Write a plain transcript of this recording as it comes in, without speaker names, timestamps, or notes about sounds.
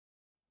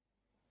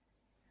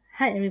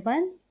Hi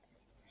everyone.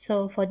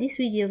 So for this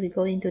video, we're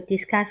going to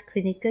discuss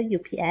clinical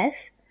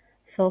UPS.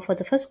 So for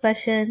the first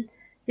question,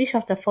 which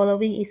of the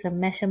following is a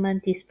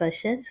measurement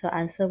dispersion? So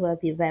answer will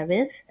be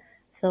variance.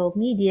 So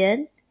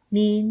median,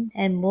 mean,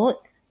 and mode.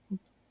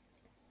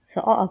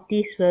 So all of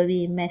these will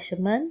be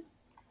measurement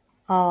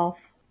of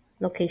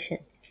location.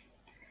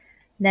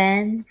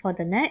 Then for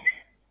the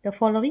next, the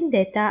following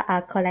data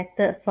are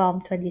collected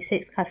from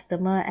 26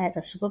 customers at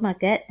a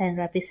supermarket and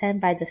represented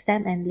by the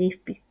stem and leaf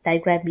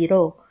diagram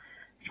below.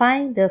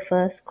 Find the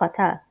first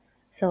quartile.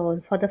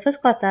 So for the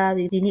first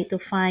quartile, we need to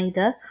find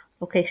the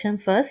location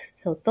first.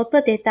 So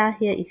total data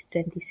here is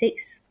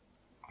 26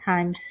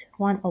 times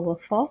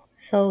 1/4.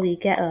 So we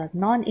get a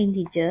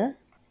non-integer.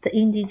 The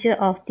integer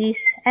of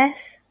this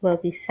S will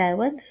be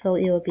 7. So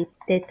it will be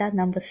data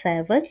number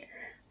 7.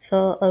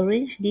 So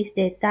arrange this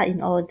data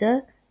in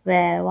order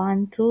where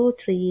 1, 2,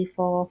 3,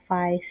 4,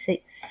 5,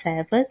 6,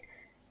 7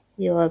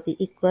 it will be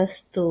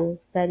equals to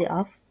value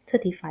of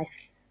 35.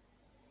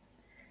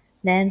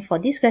 Then for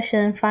this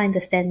question, find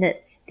the standard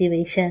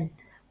deviation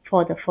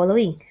for the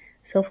following.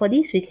 So for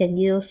this, we can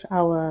use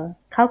our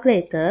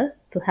calculator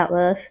to help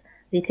us.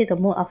 We take the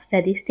mode of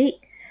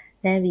statistic,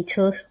 then we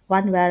choose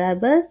one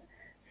variable.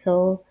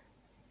 So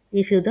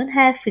if you don't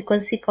have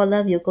frequency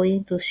column, you're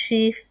going to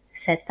shift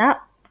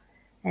setup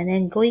and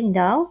then going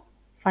down,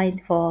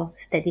 find for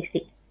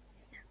statistic.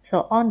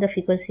 So on the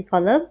frequency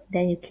column,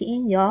 then you key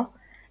in your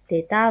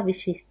data,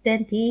 which is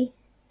 20,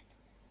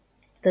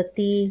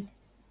 30,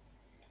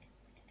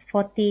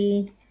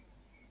 40,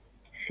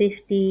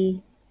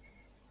 50,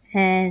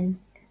 and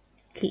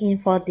key in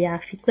for their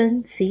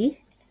frequency,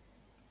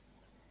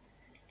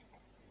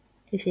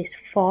 which is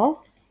 4,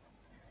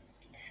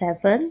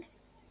 7,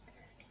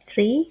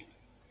 3,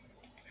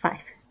 5.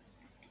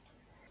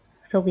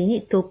 So we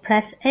need to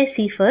press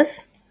AC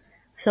first.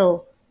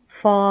 So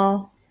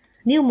for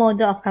new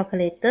model of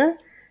calculator,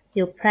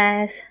 you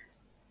press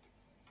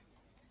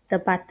the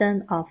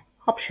button of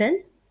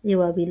option. It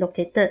will be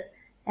located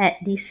at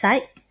this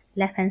side,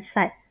 left hand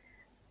side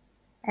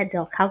at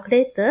your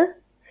calculator.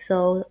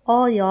 So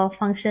all your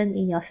function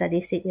in your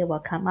statistic, it will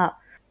come out.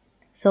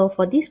 So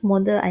for this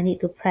model, I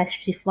need to press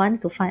shift 1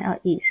 to find out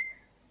its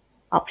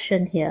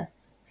option here.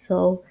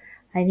 So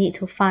I need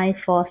to find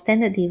for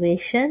standard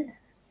deviation.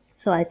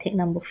 So I take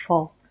number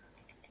 4.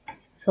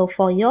 So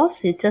for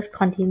yours, you just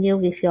continue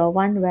with your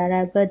one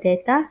variable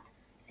data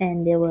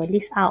and they will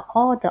list out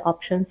all the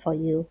options for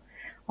you,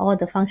 all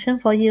the function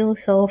for you.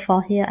 So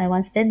for here, I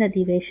want standard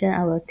deviation,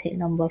 I will take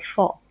number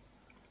 4.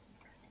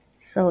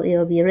 So it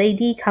will be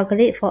ready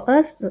calculate for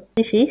us,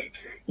 which is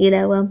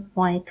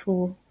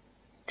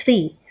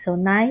 11.23. So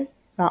 9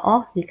 round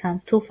off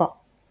become 24.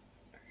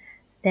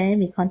 Then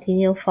we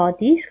continue for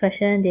this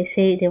question. They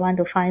say they want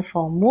to find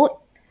for mode.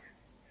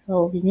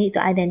 So we need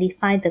to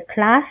identify the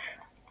class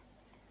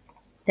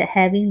that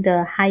having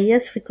the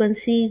highest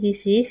frequency,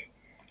 which is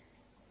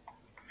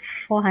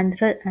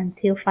 400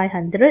 until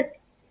 500.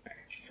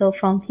 So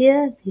from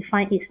here, we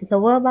find its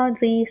lower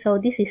boundary. So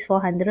this is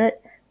 400.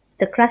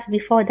 The class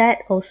before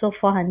that also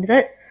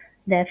 400.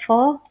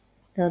 Therefore,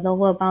 the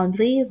lower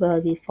boundary will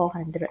be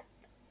 400.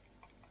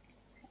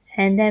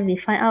 And then we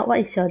find out what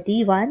is your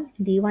D1.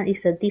 D1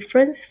 is the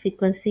difference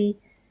frequency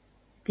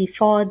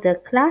before the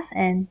class,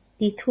 and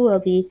D2 will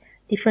be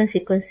different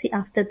frequency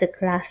after the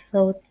class.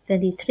 So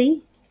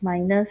 23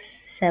 minus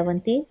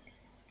 17,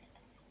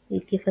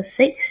 it gives us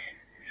 6.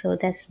 So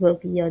that will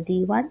be your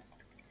D1.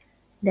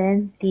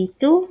 Then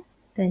D2,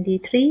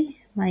 23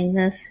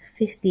 minus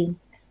 15.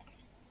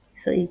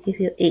 So it gives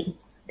you 8.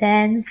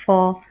 Then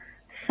for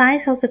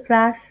size of the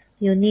class,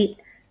 you need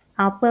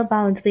upper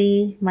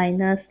boundary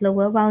minus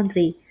lower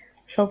boundary.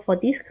 So for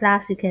this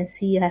class, you can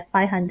see you have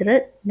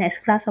 500.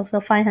 Next class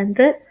also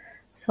 500.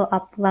 So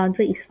upper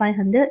boundary is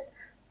 500.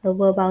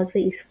 Lower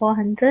boundary is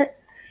 400.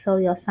 So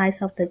your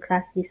size of the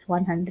class is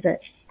 100.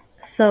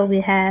 So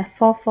we have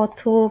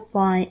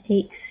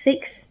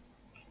 442.86.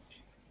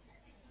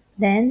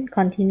 Then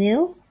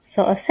continue.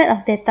 So a set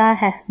of data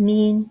have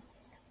mean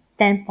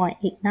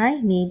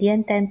 10.89,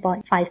 median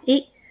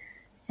 10.58,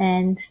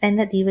 and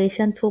standard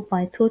deviation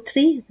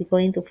 2.23. We're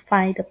going to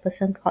find the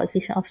percent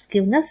coefficient of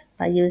skewness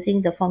by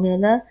using the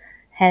formula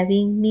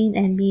having mean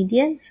and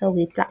median. So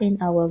we plug in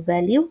our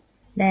value.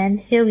 Then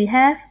here we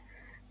have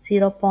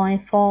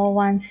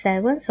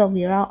 0.417. So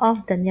we round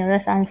off, the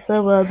nearest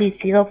answer will be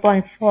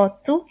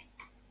 0.42.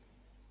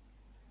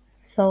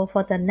 So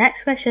for the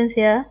next questions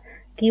here,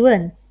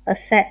 given a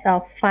set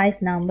of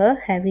 5 numbers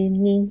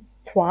having mean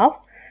 12.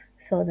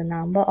 So the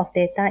number of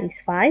data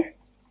is 5,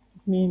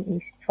 mean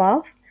is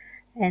 12.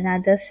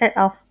 Another set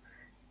of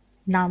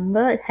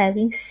number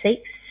having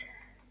 6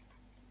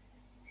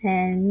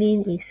 and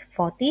mean is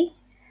 40.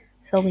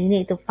 So we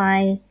need to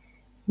find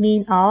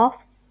mean of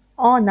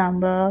all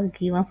number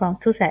given from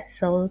 2 sets.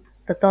 So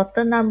the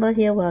total number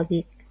here will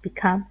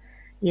become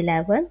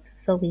 11.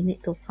 So we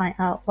need to find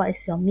out what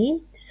is your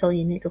mean. So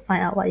you need to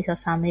find out what is your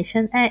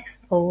summation x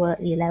over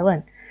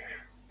 11.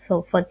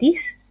 So for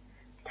this,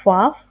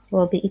 12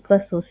 will be equal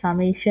to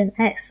summation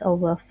x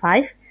over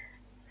 5.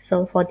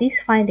 So for this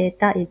 5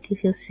 data, it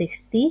gives you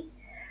 60.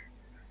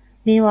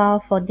 Meanwhile,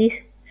 for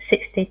this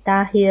 6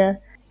 data here,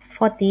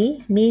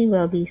 40, mean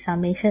will be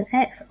summation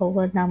x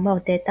over number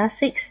of data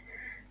 6.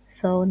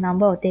 So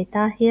number of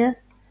data here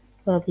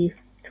will be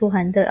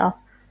 200 of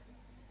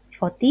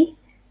 40.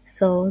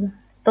 So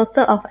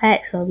total of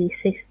x will be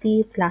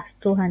 60 plus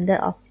 200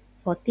 of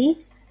 40.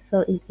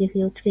 So it gives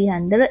you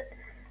 300.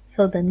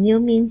 So the new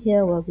mean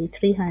here will be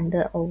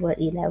 300 over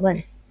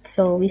 11.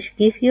 So which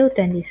gives you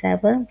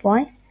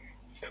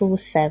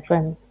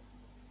 27.27.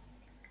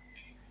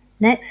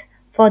 Next,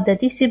 for the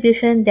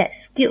distribution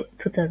that's skewed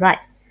to the right.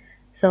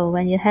 So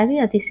when you're having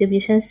a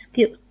distribution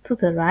skewed to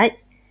the right,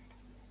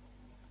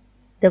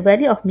 the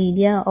value of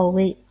median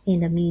always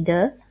in the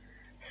middle.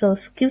 So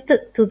skewed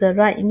to the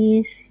right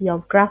means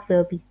your graph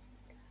will be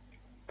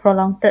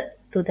prolonged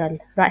to the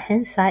right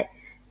hand side,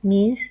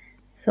 means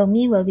so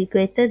mean will be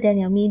greater than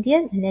your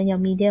median, and then your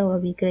median will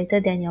be greater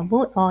than your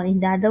mode, or in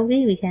the other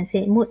way we can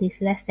say mode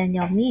is less than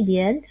your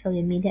median, so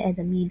your median at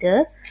the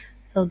middle,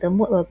 so the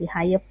mode will be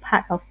higher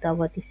part of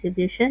our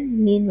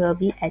distribution, mean will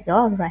be at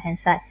your right hand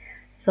side.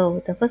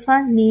 So the first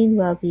one, mean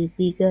will be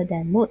bigger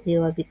than mode, it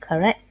will be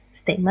correct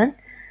statement.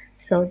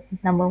 So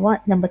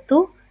number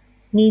two,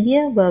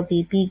 median will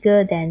be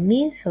bigger than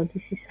mean, so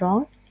this is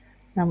wrong.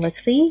 Number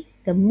three,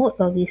 the mode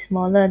will be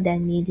smaller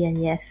than median,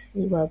 yes,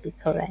 it will be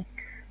correct.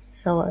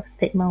 So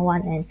statement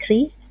 1 and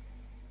 3.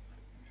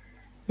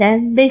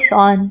 Then based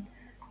on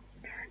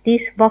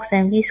this box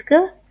and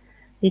whisker,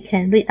 we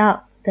can read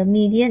out the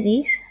median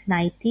is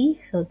 90,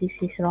 so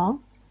this is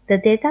wrong. The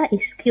data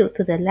is skewed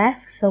to the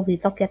left, so we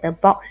look at the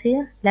box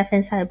here. Left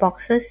hand side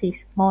boxes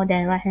is more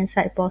than right hand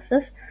side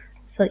boxes,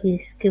 so it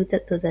is skewed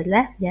to the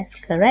left, yes,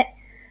 correct.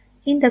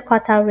 In the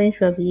quartile range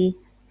will be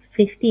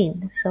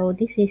 15, so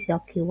this is your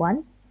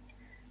Q1,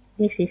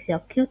 this is your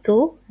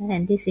Q2,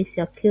 and this is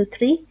your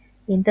Q3.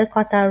 In the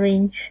quartile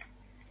range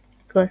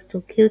equals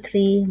to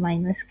Q3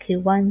 minus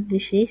Q1,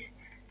 which is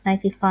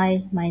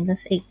 95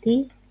 minus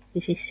 80,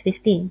 which is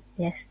 15.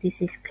 Yes,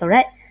 this is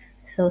correct.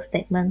 So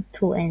statement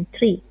 2 and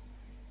 3.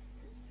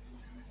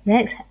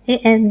 Next, A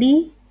and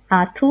B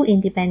are two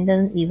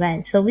independent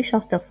events. So which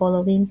of the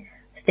following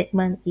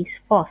statement is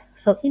false?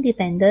 So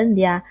independent,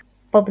 their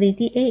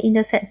probability A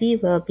intersect B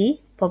will be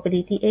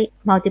probability A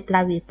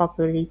multiplied with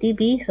probability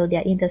B. So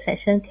their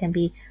intersection can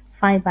be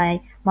found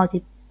by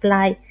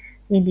multiply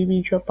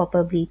individual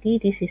probability.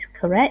 This is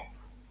correct.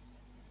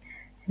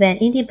 When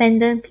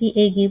independent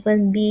PA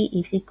given B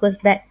is equals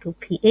back to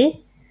PA,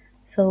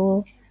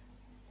 so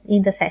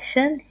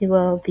intersection, it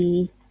will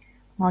be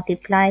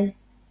multiplied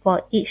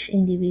for each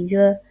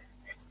individual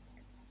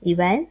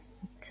event.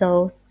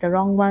 So the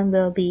wrong one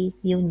will be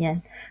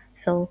union.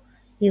 So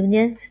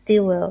union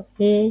still will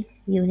A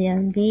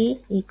union B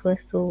equals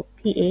to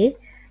PA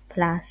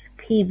plus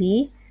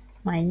PB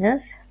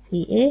minus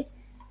PA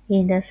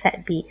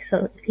intersect B.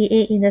 So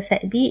PA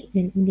intersect B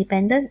in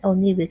independent,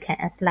 only we can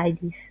apply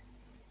this.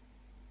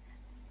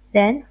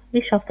 Then,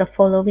 which of the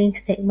following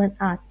statements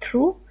are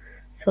true?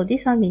 So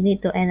this one we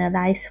need to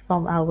analyze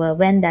from our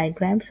Venn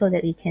diagram so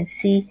that we can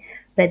see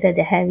whether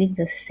they're having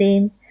the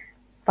same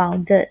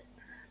bounded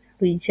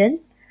region.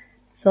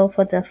 So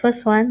for the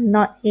first one,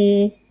 not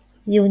A,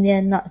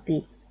 union not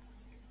B.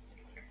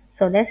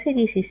 So let's say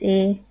this is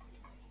A,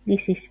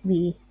 this is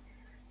B.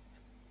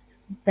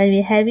 When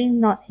we're having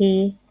not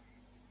A,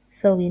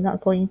 so we're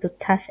not going to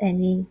touch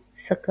any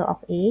circle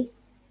of A.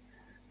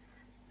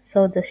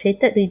 So the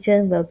shaded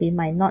region will be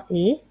my not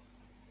A.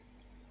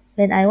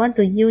 When I want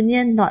to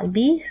union not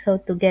B, so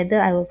together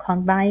I will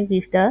combine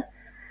with the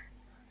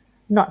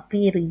not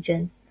B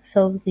region.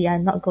 So we are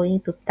not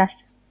going to touch.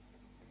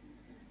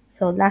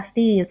 So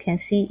lastly, you can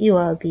see it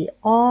will be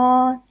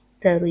all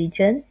the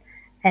region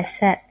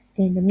except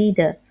in the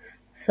middle.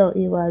 So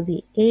it will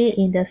be A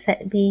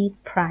intersect B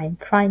prime.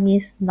 Prime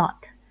means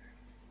not.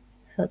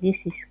 So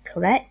this is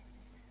correct.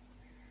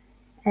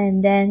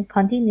 And then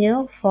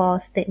continue for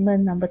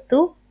statement number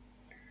 2,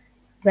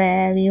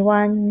 where we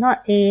want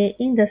not A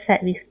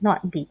intersect with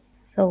not B.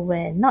 So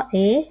where not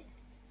A,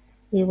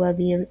 it will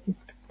be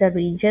the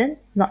region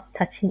not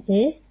touching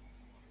A.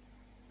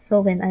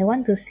 So when I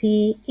want to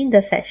see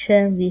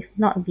intersection with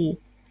not B,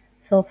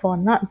 so for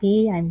not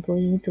B, I'm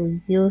going to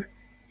use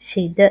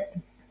shaded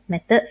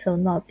method, so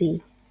not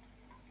B.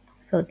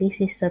 So this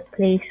is the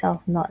place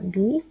of not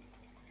B.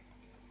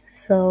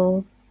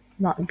 So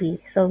not B.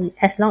 So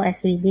as long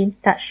as we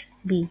didn't touch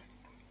B.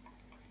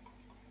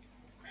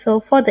 So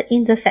for the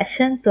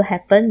intersection to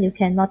happen, you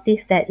can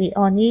notice that it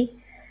only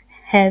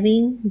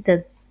having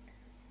the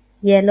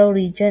yellow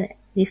region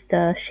with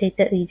the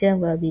shaded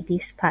region will be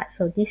this part.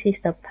 So this is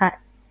the part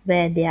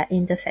where their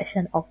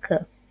intersection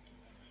occur.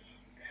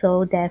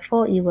 So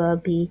therefore it will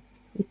be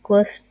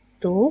equals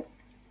to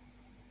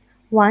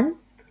 1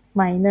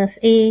 minus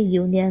A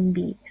union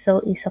B. So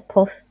it's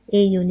supposed A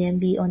union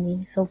B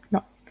only, so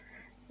not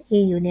A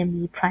union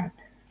B prime.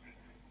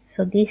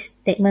 So this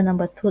statement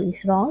number 2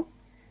 is wrong.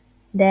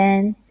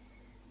 Then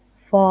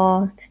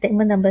for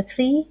statement number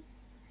 3,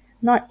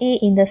 not A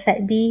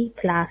intersect B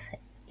plus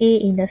A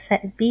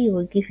intersect B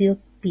will give you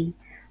B.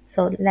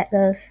 So let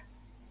us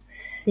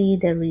see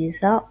the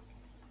result.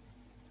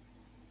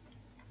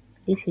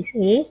 This is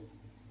A,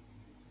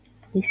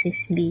 this is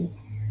B.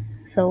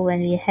 So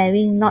when we're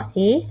having not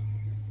A,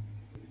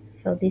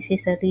 so this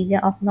is the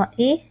region of not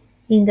A,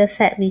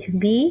 intersect with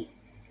B.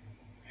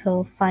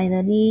 So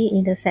finally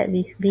intersect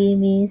with B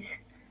means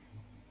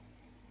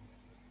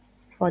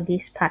for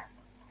this part.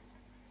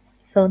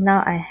 So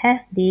now I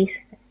have this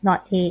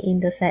not A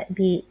intersect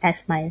B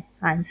as my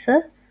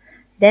answer.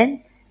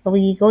 Then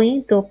we're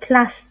going to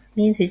plus,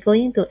 means we're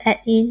going to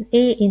add in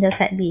A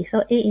intersect B.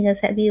 So A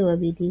intersect B will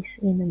be this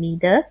in the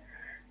middle.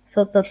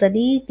 So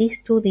totally these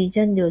two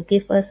regions will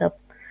give us a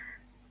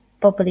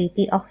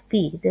probability of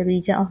B, the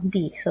region of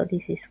B. So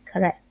this is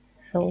correct.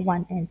 So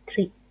 1 and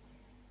 3.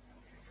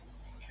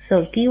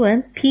 So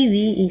given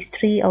PV is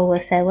 3 over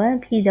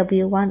 7,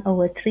 PW 1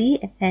 over 3,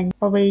 and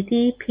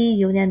probability P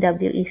union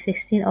W is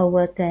 16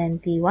 over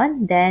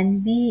 21,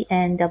 then V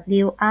and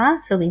W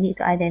are, so we need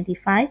to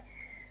identify.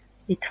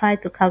 We try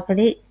to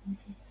calculate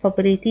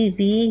probability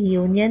V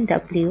union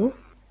W.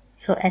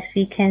 So as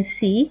we can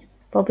see,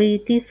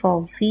 probability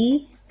for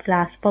V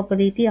plus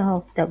probability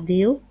of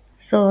W.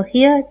 So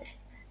here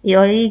it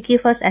already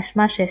gives us as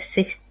much as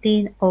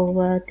 16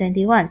 over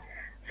 21.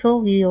 So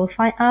we will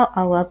find out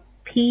our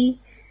P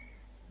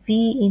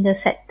V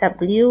intersect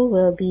W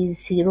will be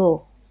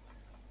 0.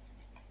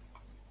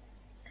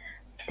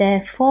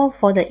 Therefore,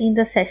 for the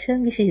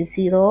intersection which is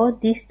 0,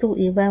 these two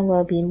events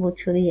will be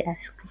mutually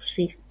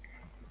exclusive.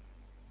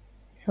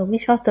 So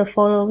which of the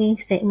following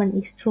statement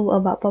is true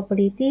about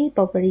probability?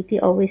 Probability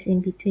always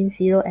in between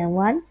 0 and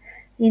 1.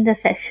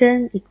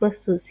 Intersection equals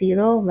to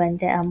 0 when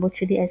they are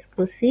mutually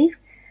exclusive.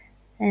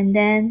 And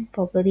then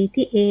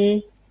probability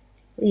A,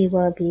 it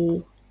will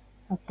be,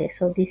 okay,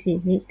 so this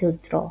you need to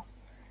draw.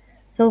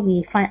 So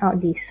we find out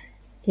this,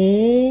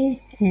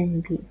 A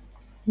and B.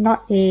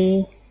 Not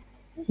A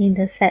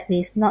intersect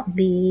with not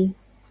B.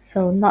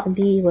 So not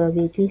B will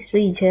be this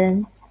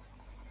region.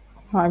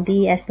 Not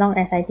B as long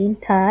as I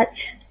didn't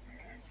touch.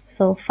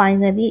 So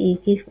finally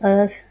it gives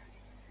us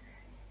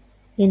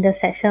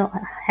intersection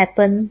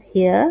happen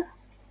here,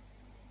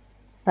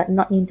 but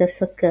not in the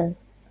circle.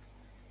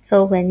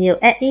 So when you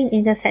add in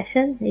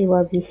intersection, it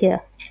will be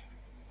here.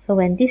 So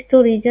when these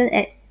two regions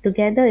add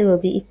together, it will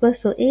be equal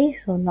to A.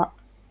 So not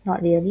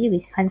really,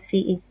 we can't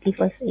see it gives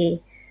us A.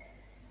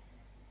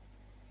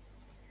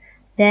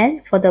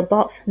 Then for the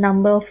box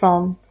number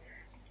from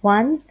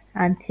 1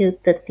 until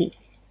 30.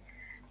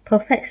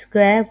 Perfect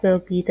square will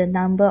be the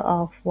number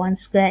of 1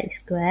 square is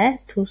square,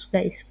 2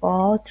 square is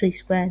 4, 3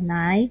 square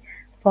 9,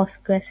 4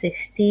 square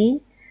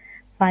 16,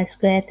 5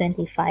 square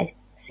 25.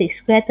 6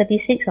 square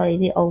 36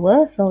 already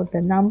over, so the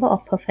number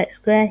of perfect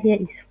square here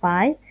is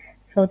 5.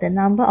 So the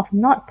number of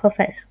not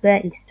perfect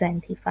square is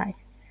 25.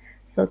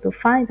 So to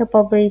find the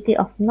probability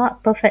of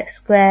not perfect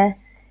square,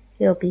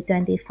 it will be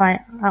 25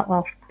 out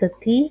of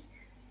 30.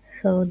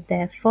 So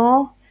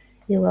therefore,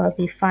 it will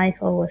be 5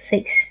 over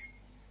 6.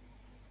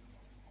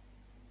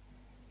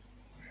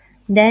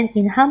 Then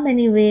in how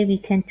many ways we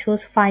can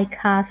choose 5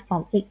 cars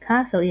from 8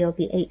 cars? So it will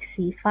be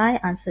 8C5.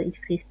 Answer is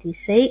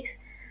 56.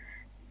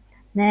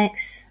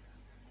 Next,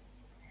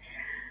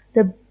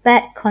 the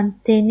bag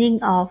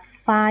containing of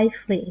 5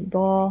 red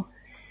ball,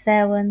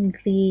 7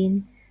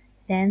 green.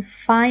 Then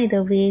find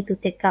the way to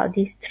take out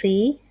these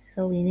 3.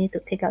 So we need to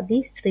take out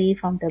these 3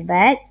 from the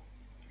bag.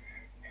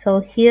 So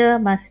here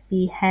must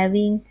be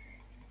having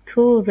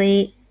 2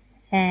 red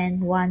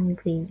and 1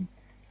 green.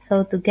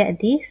 So to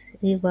get this,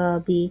 it will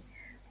be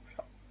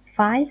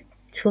 5,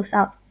 choose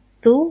out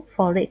 2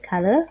 for red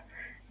color,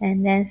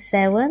 and then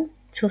 7,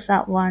 choose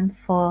out 1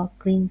 for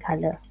green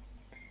color.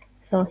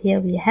 So here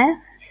we have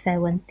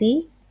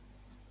 70.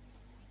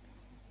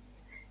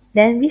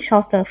 Then which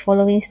of the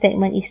following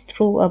statement is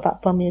true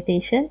about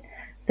permutation?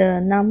 The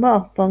number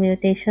of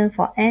permutation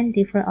for n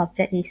different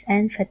objects is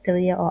n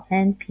factorial or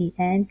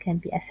npn can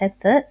be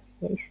accepted.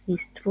 Yes,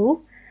 is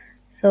true.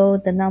 So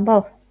the number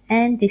of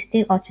n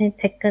distinct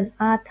objects taken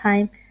r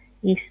time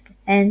is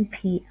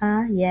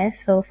npr.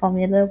 Yes, so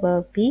formula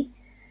will be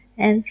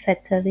n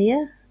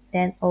factorial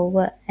then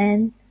over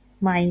n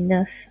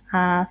minus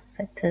r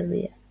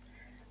factorial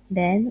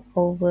then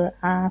over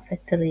r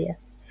factorial.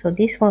 So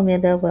this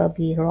formula will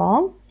be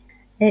wrong.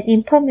 And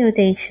in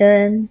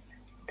permutation,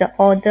 the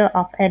order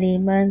of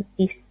element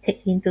is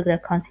taken into the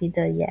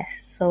consider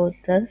yes. So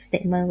the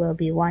statement will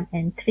be 1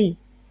 and 3.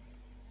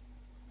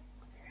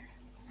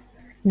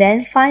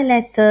 Then 5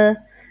 letters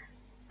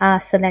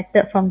are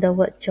selected from the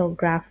word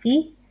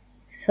geography.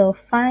 So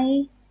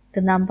find the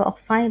number of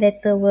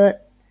 5-letter word.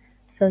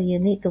 So you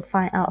need to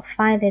find out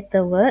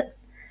 5-letter word.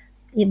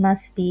 It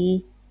must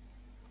be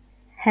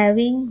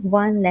having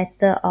 1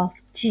 letter of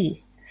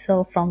G.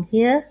 So from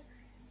here,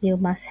 you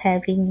must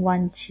having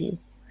 1 G.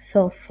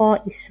 So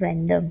 4 is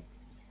random.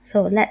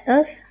 So let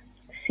us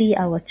see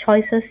our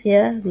choices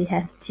here. We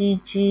have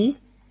GG,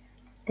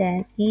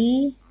 then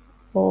E,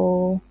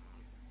 O,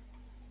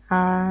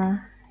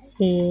 R,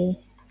 A,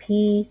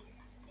 P,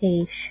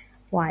 H,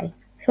 Y.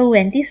 So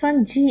when this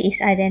one G is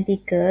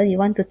identical, you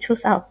want to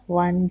choose out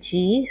 1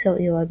 G. So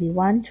it will be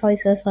 1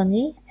 choices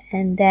only.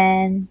 and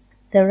then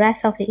the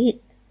rest of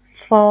it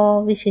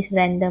 4, which is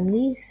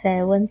randomly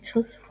 7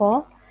 choose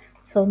 4.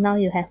 So now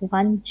you have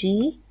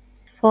 1G,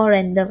 4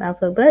 random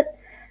alphabet.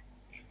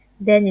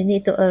 Then you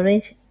need to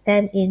arrange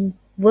them in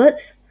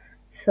words.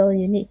 So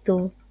you need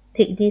to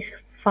take these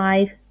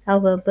 5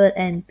 alphabet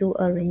and do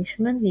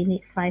arrangement. We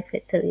need 5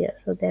 factorial.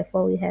 So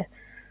therefore we have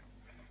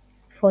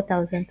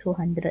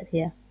 4200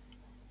 here.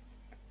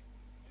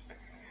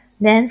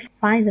 Then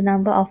find the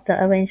number of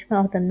the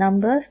arrangement of the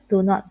numbers.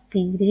 Do not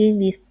begin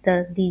with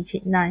the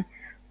digit 9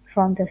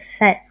 from the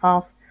set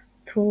of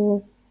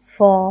 2,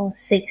 4,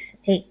 6,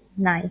 8,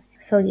 9.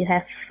 So you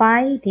have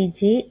 5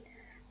 digits.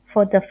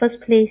 For the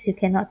first place, you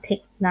cannot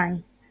take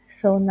 9.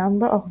 So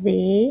number of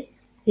way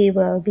it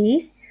will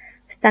be,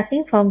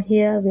 starting from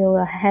here, we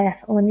will have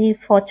only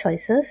 4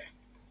 choices.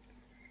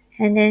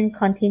 And then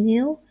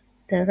continue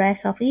the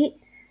rest of it.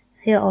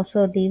 Here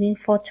also leaving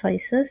 4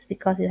 choices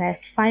because you have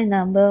 5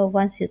 number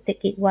once you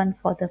take it 1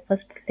 for the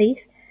first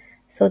place.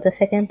 So the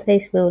second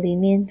place will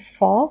remain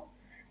 4.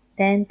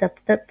 Then the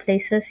third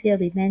places here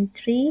remain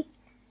 3.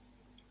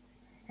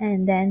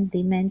 And then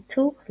remain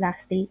 2.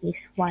 Lastly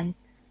is 1.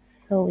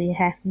 So we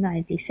have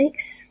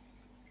 96.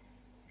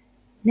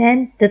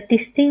 Then the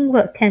distinct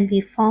word can be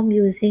formed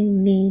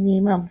using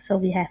minimum. So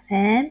we have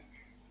M,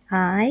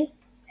 I,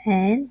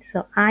 N.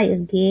 So I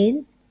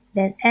again,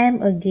 then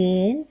M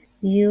again,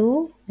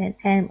 U, then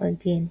M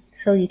again.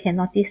 So you can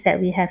notice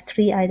that we have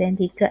 3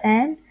 identical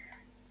M,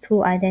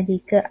 2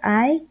 identical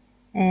I,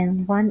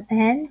 and 1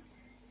 N,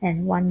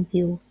 and 1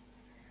 U.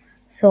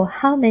 So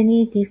how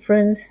many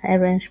different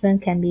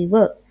arrangement can be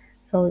worked?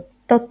 So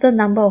total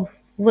number of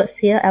words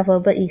here,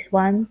 alphabet is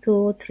 1,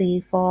 2,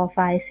 3, 4,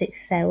 5,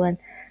 6, 7.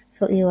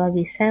 So it will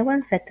be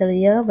 7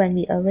 factorial. When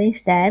we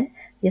arrange them,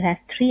 you have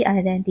 3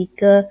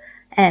 identical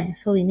M.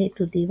 So we need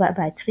to divide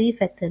by 3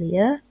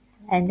 factorial.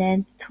 And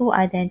then 2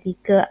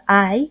 identical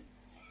I.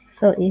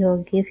 So it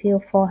will give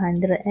you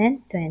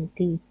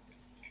 420.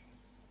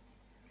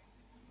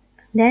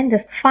 Then the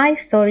 5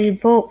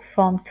 storybook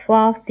from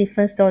 12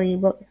 different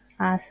storybooks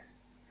are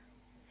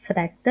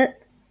selected.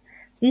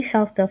 Which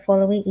of the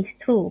following is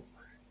true?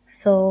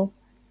 So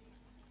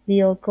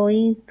we are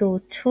going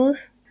to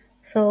choose.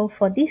 So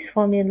for this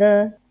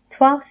formula,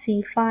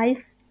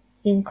 12C5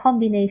 in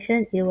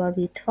combination, it will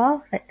be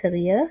 12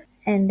 factorial,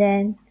 and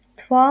then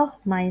 12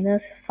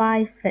 minus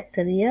 5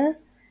 factorial,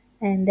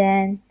 and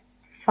then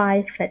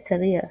 5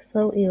 factorial.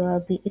 So it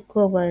will be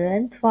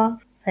equivalent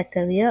 12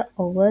 factorial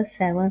over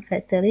 7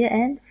 factorial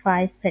and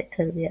 5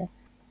 factorial.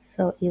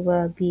 So it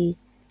will be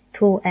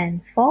 2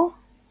 and 4.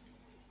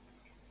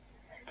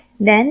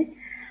 Then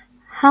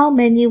how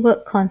many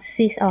words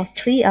consist of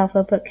 3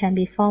 alphabets can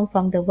be formed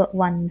from the word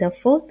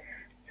wonderful?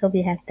 So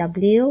we have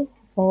W,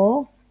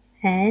 O,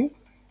 N,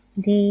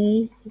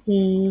 D,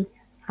 E,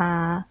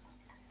 R,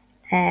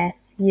 F,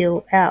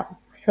 U, L.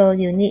 So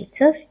you need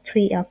just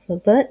 3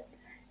 alphabets,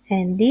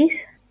 and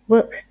these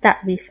words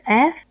start with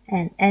F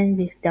and end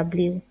with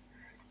W.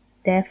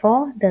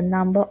 Therefore, the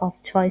number of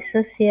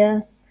choices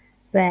here,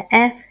 where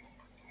F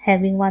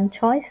having 1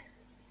 choice,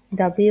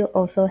 W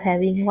also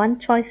having 1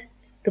 choice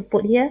to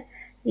put here.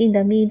 In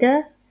the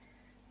middle,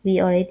 we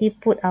already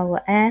put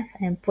our F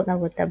and put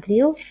our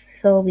W.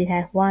 So we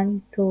have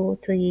 1, 2,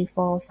 3,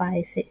 4,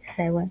 5, 6,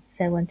 7,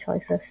 7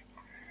 choices.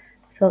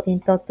 So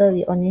in total,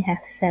 we only have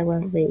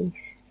 7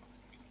 ways.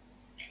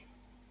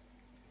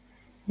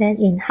 Then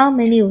in how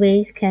many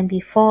ways can be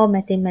 4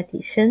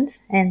 mathematicians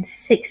and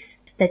 6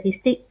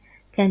 statistics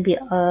can be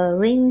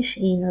arranged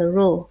in a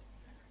row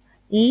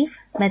if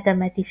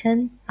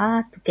mathematicians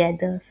are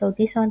together? So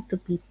this one to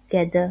be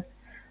together.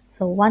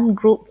 So one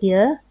group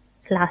here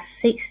plus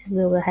 6,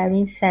 we will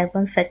having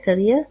 7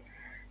 factorial.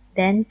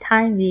 Then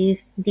time with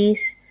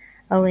this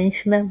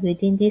arrangement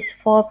within these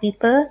 4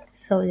 people.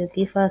 So you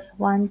give us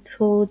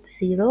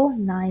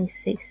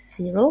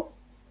 120,960.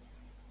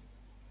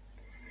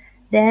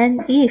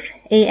 Then if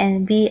A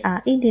and B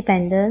are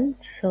independent,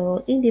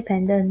 so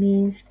independent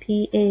means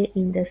PA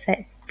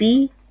intersect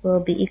B will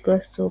be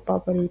equals to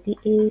probability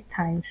A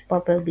times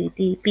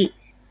probability B.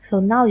 So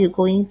now you're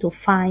going to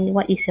find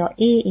what is your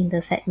A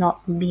intersect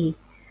not B.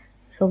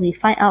 So we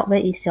find out where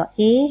is your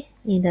A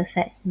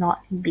intersect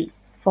not B.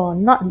 For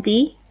not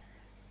B,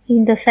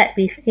 intersect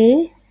with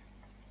A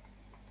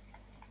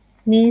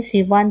means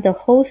we want the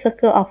whole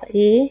circle of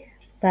A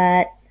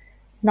but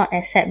not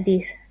accept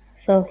this.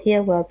 So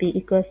here will be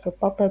equals to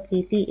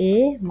probability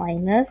A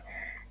minus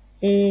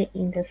A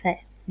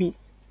intersect B,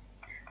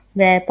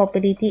 where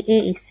probability A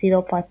is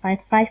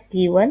 0.55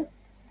 given.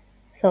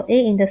 So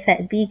A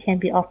intersect B can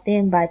be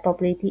obtained by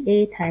probability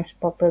A times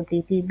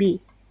probability B.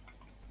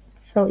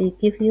 So it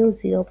gives you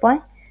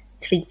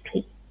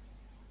 0.33.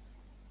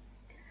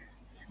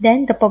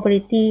 Then the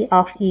probability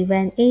of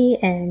event A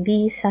and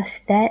B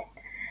such that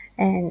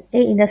and A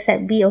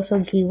intersect B also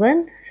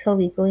given. So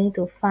we're going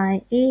to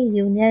find A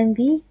union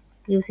B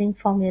using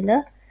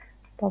formula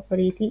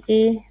probability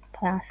A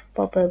plus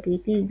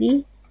probability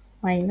B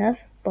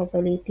minus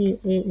probability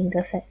A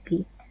intersect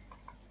B.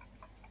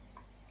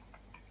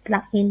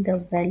 Plug in the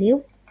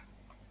value.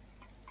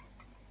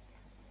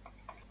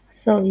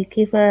 So it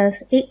gives us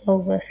 8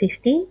 over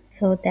 15.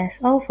 So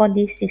that's all for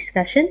this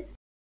discussion.